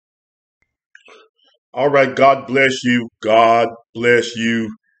All right, God bless you. God bless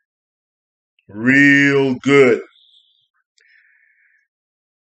you real good.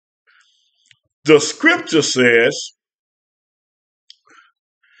 The scripture says,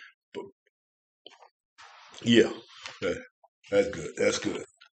 yeah, that's good. That's good.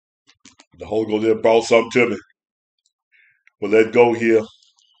 The Holy Ghost there brought something to me. Well, let's go here.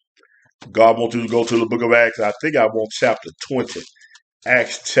 God wants you to go to the book of Acts. I think I want chapter 20.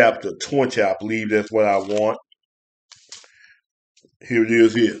 Acts chapter 20, I believe that's what I want. Here it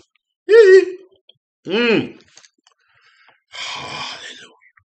is here. Mm.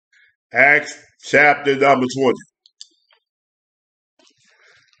 Acts chapter number 20.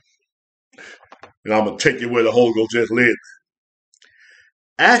 And I'm going to take you where the Holy Ghost just led me.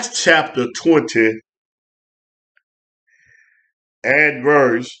 Acts chapter 20 and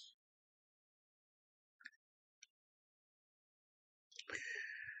verse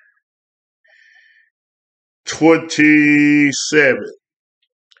 27.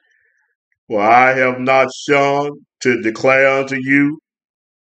 For I have not shunned to declare unto you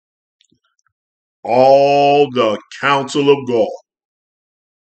all the counsel of God.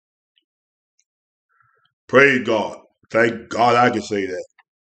 Praise God. Thank God I can say that.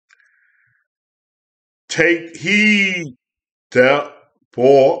 Take heed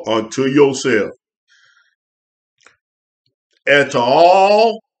therefore unto yourself and to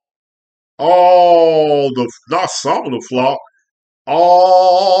all the, not some of the flock,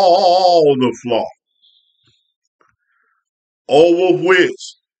 all the flock, over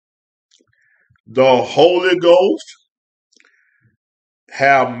which the Holy Ghost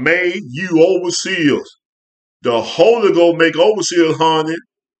have made you overseers. The Holy Ghost make overseers, honey.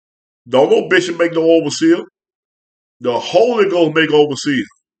 Don't no bishop make no overseer. The Holy Ghost make overseers.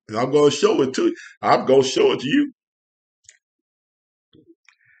 And I'm going to show it to you. I'm going to show it to you.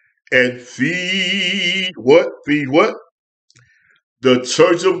 And feed what? Feed what? The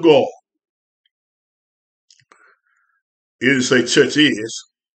church of God. It didn't say church is.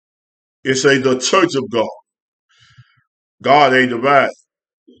 It say the church of God. God ain't divided.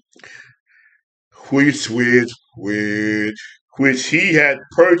 Which he had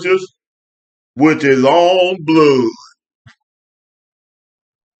purchased with his own blood.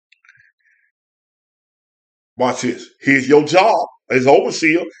 Watch this. Here's your job as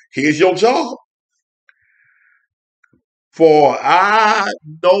overseer. Here's your job. For I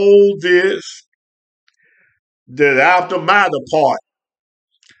know this, that after my depart,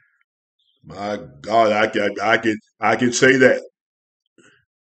 my God, I can say that.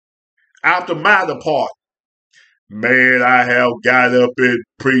 After my depart, man, I have got up and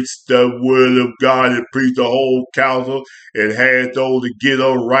preached the word of God and preached the whole counsel and had those to get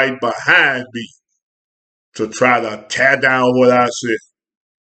up right behind me to try to tear down what I said.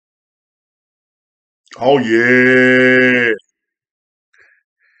 Oh, yeah.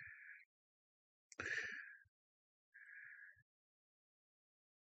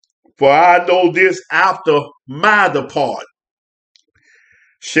 For I know this after my depart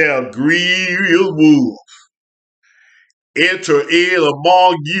shall grievous wolves enter in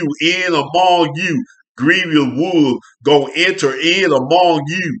among you. Grievous wolves gonna enter in among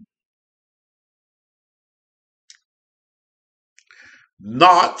you.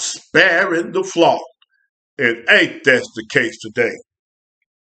 Not sparing the flock. And ain't that's the case today.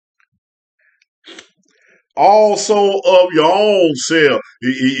 Also of your own self,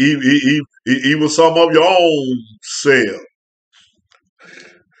 even some of your own self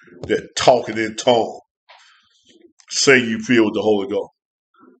that talking in tongues say you feel with the Holy Ghost.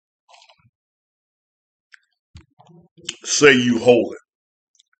 Say you holy.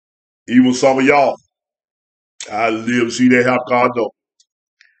 Even some of y'all, I live to see that how God know.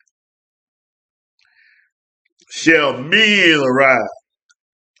 Shall men arise,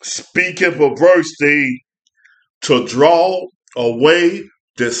 speaking perversity to draw away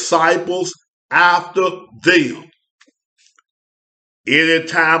disciples after them.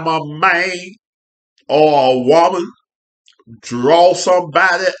 Anytime a man or a woman draw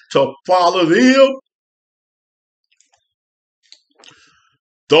somebody to follow them,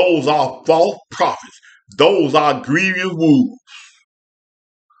 those are false prophets. Those are grievous wolves.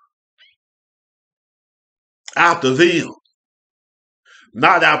 After them.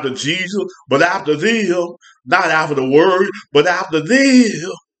 Not after Jesus, but after them. Not after the word, but after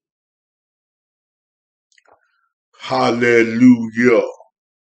them. Hallelujah.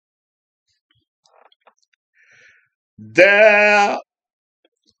 Therefore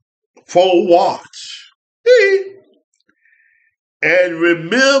watch. And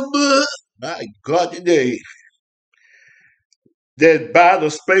remember, my God, today, that by the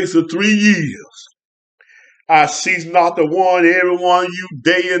space of 3 years, I cease not to warn everyone you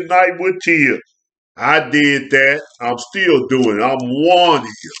day and night with tears. I did that. I'm still doing it. I'm warning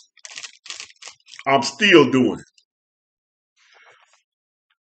you. I'm still doing it.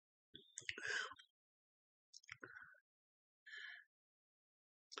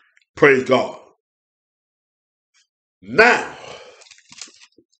 Praise God. Now,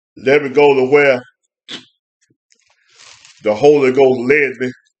 let me go to where the Holy Ghost led me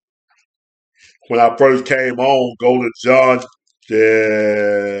when I first came on. Go to John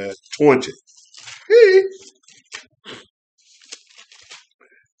 20.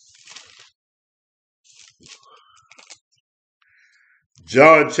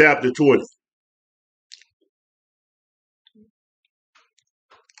 John chapter 20.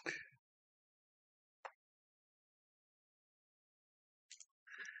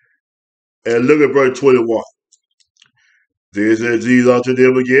 And look at verse 21. Then said Jesus unto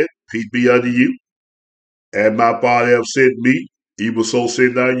them again, peace be unto you. And my Father have sent me, even so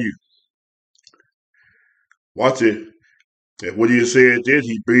send I you. Watch it. And when he had said this,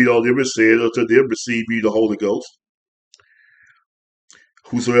 he breathed on them and said unto them, receive ye the Holy Ghost.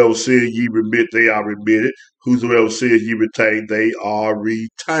 Whosoever said ye remit, they are remitted. Whosoever said ye retain, they are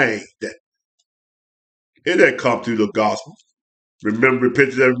retained. And that come through the gospel. Remember,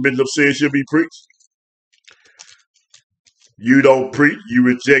 repentance and remission of sin should be preached. You don't preach, you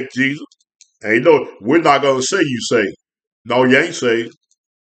reject Jesus. And you know, we're not going to say you saved. No, you ain't saved.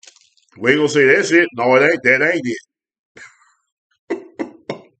 We ain't going to say that's it. No, it ain't. That ain't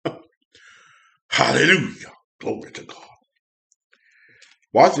it. Hallelujah. Glory to God.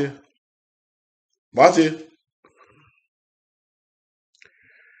 Watch it. Watch it.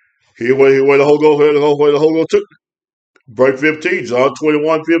 Here where the Holy Ghost, where the Holy Ghost took me. Verse 15, John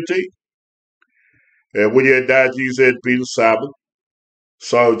 21:15. And when he had died, Jesus said to Peter, Simon,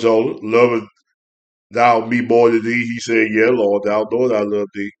 son of Jonah, lovest thou me more than thee? He said, yeah, Lord, thou knowest I love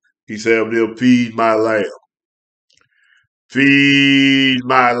thee. He said, they'll feed my lamb. Feed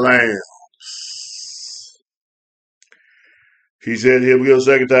my lambs. He said to him again a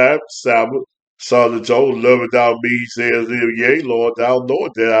second time, Simon, son of Jonah, lovest thou me? He says to him, yea, Lord, thou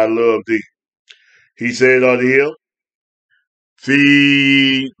knowest that I love thee. He said unto him,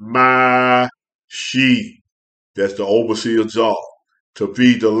 feed my sheep. That's the overseer's job, to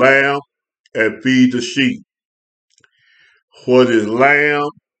feed the lamb and feed the sheep. What is lamb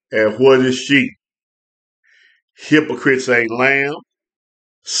and what is sheep? Hypocrites ain't lamb.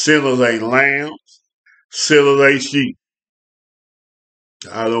 Sinners ain't lambs. Sinners ain't sheep.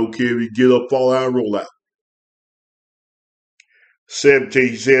 I don't care if you get up, fall out, and roll out. 17,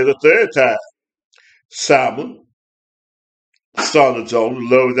 he said the third time, Simon, son of Jonah,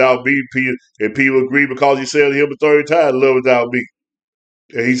 love without me. And Peter agreed because he said to him the third time, love without me.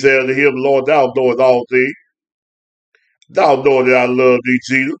 And he said to him, Lord, thou knowest all things. Thou knowest that I love thee,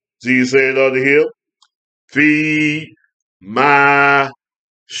 Jesus. Jesus said unto him, feed my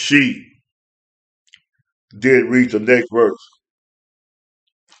sheep. Then read the next verse.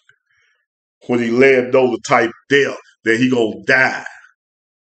 When he let him know the type of death that he gonna die.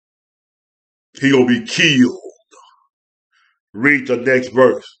 He gonna be killed. Read the next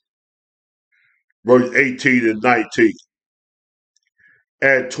verse. Verse 18 and 19.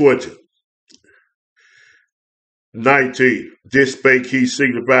 And 20. 19. This spake he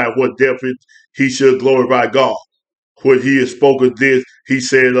signified what death he should glorify God. When he had spoken this, he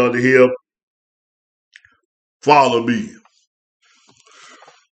said unto him, follow me.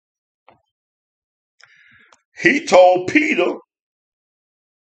 He told Peter,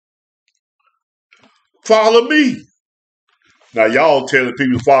 follow me. Now y'all telling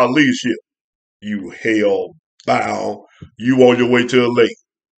people to follow leadership. You hell bound. You on your way to the lake.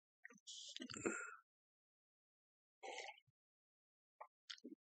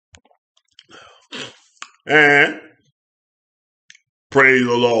 And praise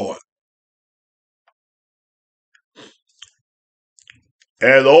the Lord.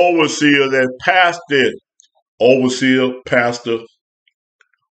 And overseer that pastor, overseer, pastor,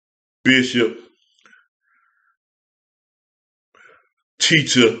 bishop,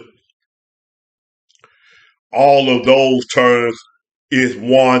 teacher, all of those terms is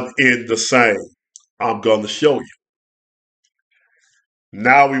one in the same. I'm going to show you.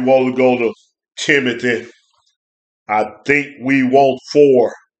 Now we want to go to Timothy. I think we want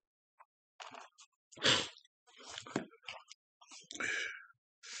 4.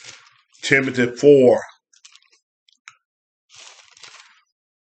 Timothy 4.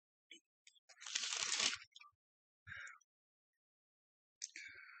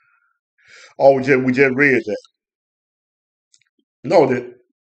 Oh, we just read that. No, that.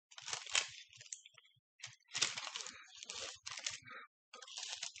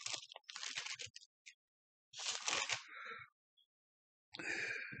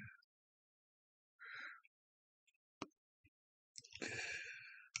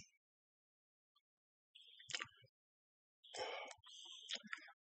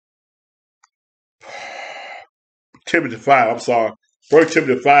 Timothy 5, I'm sorry. 1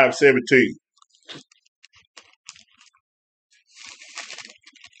 Timothy 5:17.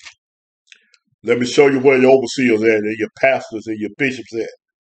 Let me show you where your overseers at and your pastors and your bishops at.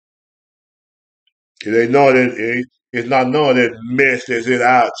 It ain't none of that, it's not none of that mess that's in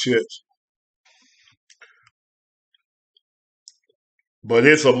our church. But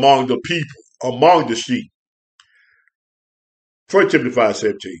it's among the people, among the sheep. 1 Timothy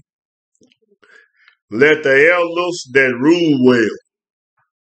 5:17. Let the elders that rule well.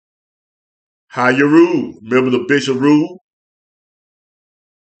 How you rule? Remember the bishop rule?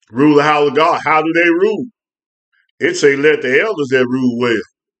 Rule the house of God. How do they rule? It say let the elders that rule well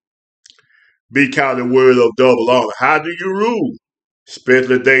be counted word of double honor. How do you rule?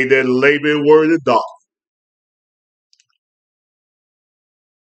 Especially they that labor in word and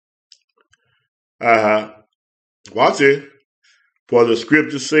doctrine. Watch it. For the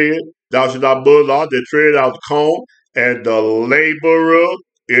scripture said, thou shalt not build out that tread out the corn, and the laborer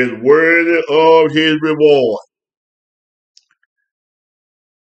is worthy of his reward.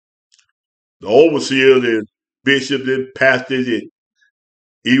 The overseers and bishops and pastors, and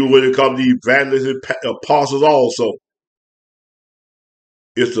even when it comes to evangelists and apostles also,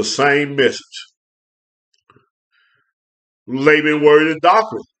 it's the same message. Labor in word and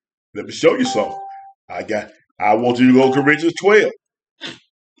doctrine. Let me show you something. I want you to go to Corinthians 12.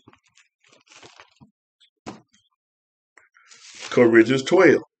 Corinthians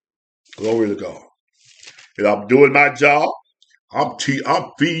 12. Glory to God. And I'm doing my job. I'm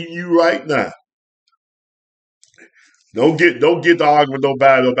feeding you right now. Don't get the argument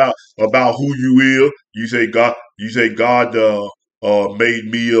nobody about who you is. You say God made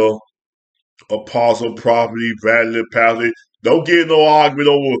me a apostle, prophet, evangelist, pastor. Don't get no argument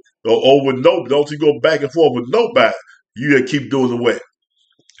over no. Don't you go back and forth with nobody. You just keep doing the way.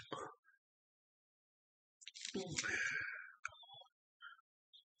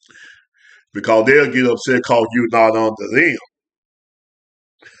 Because they'll get upset because you're not under them.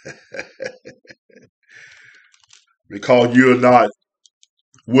 Because you're not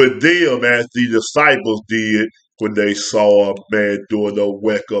with them as the disciples did when they saw a man doing the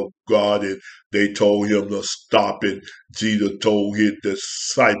work of God and they told him to stop it. Jesus told his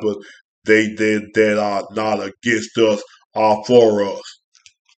disciples, they that are not against us are for us.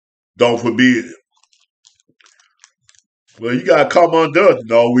 Don't forbid it. Well, you got to come under us.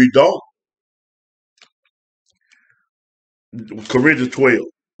 No, we don't. Corinthians 12.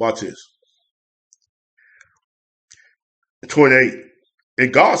 Watch this. 28.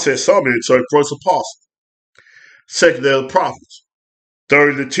 And God said some in the church, first apostles, second the prophets,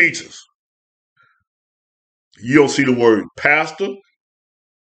 third the teachers. You don't see the word pastor,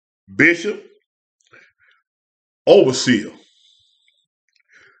 bishop, overseer.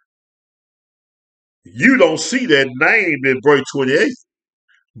 You don't see that name in verse 28,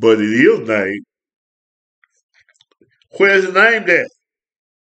 but it is named. Where's the name at?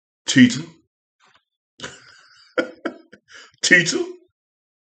 Teacher. Teacher.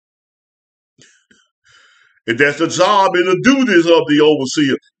 And that's the job and the duties of the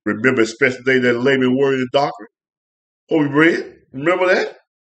overseer. Remember, especially they that labor in word and doctrine. What we read? Remember that?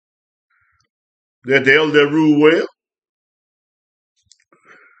 That the elder that rule well.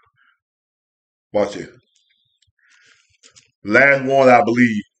 Watch it. Last one, I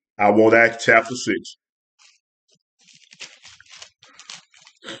believe. I want Acts chapter 6.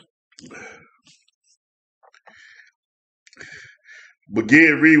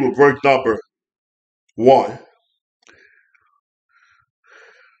 Begin read with verse number 1.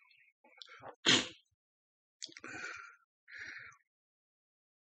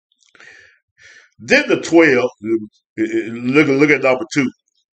 Then the 12, look at number 2.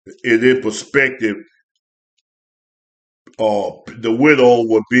 In perspective, the widow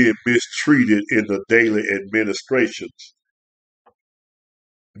were being mistreated in the daily administrations,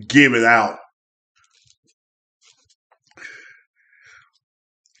 given out.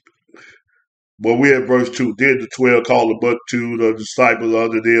 But we have verse 2. Then the 12 called the multitude of disciples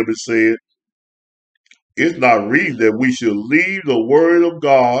unto them and said, it's not reason that we should leave the word of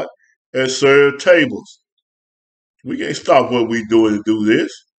God and serve tables. We can't stop what we're doing to do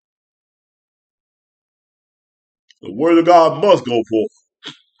this. The word of God must go forth.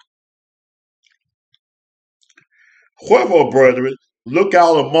 Wherefore, brethren, look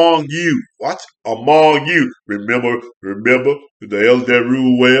out among you. What? Among you. Remember, the elders that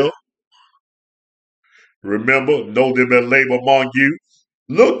rule well. Remember, know them that labor among you.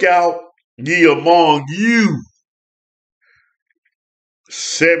 Look out ye among you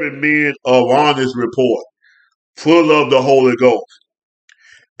 7 men of honest report, full of the Holy Ghost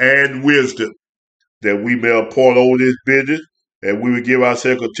and wisdom, that we may appoint over this business, and we would give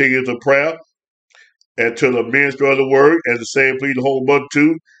ourselves continuous to prayer and to the ministry of the word, and the same please the whole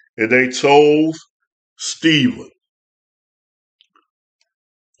multitude. And they chose Stephen.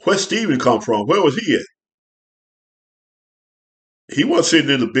 Where Stephen come from? Where was he at? He wasn't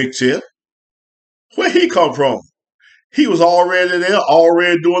sitting in the big chair. Where he come from? He was already there,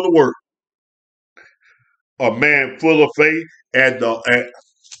 already doing the work. A man full of faith and the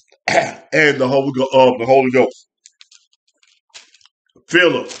Holy Ghost.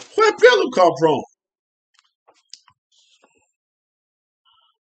 Philip. Where Philip come from?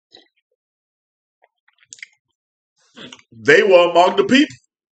 They were among the people,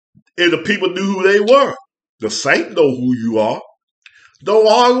 and the people knew who they were. The saints know who you are. Don't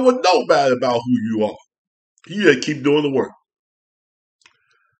argue with nobody about who you are. You just keep doing the work.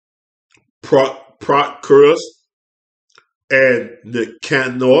 Procurus and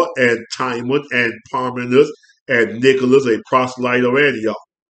Nicanor and Timon and Parmenas and Nicholas, a proselyte of Antioch,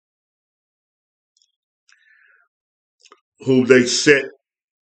 whom they set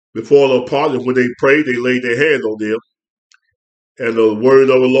before the apostles. When they prayed, they laid their hands on them, and the word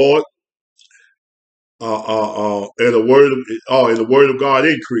of the Lord, and the word of God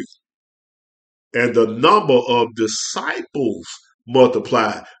increased, and the number of disciples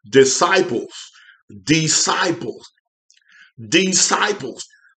multiplied. Disciples.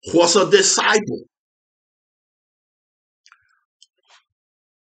 What's a disciple?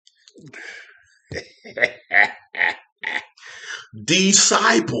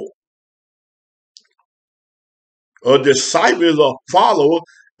 Disciple. A disciple is a follower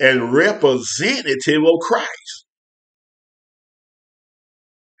and representative of Christ.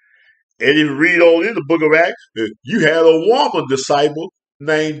 And if you read on in the book of Acts, you had a woman disciple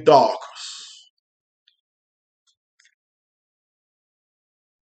named Dorcas.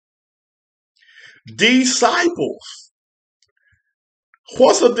 Disciples.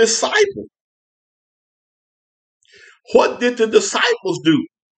 What's a disciple? What did the disciples do?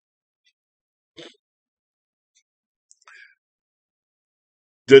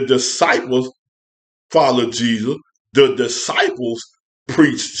 The disciples followed Jesus. The disciples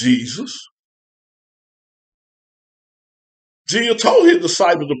preached Jesus. Jesus told his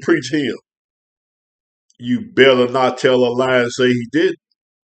disciples to preach him. You better not tell a lie and say he did.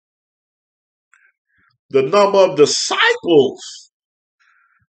 The number of disciples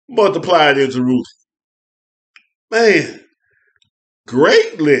multiplied in Jerusalem. Man,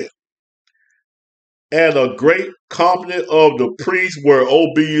 greatly. And a great company of the priests were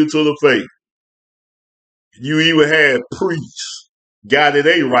obedient to the faith. You even had priests got in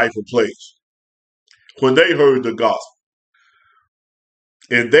a rightful place when they heard the gospel.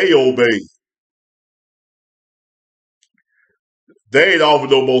 And they obeyed. They ain't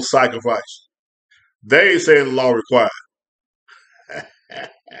offered no more sacrifice. They ain't saying the law required.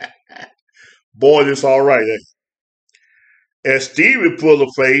 Boy, this all right. And Stephen, full of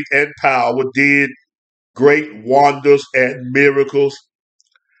faith and power, did great wonders and miracles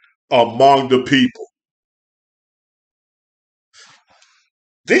among the people.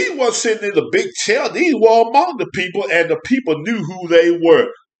 These weren't sitting in the big chair. These were among the people, and the people knew who they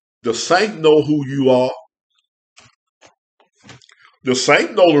were. The saints know who you are. The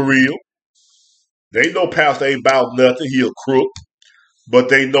saints know the real. They know Pastor ain't about nothing. He a crook. But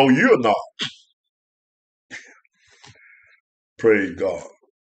they know you're not. Praise God.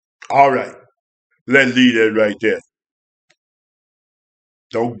 All right. Let's leave that right there.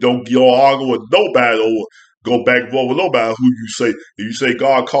 Don't argue with nobody or go back and forth with nobody who you say. If you say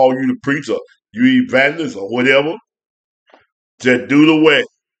God called you to preach or you evangelist or whatever, just do the work.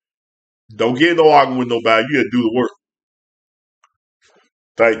 Don't get no argument with nobody. You just do the work.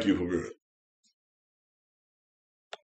 Thank you for real.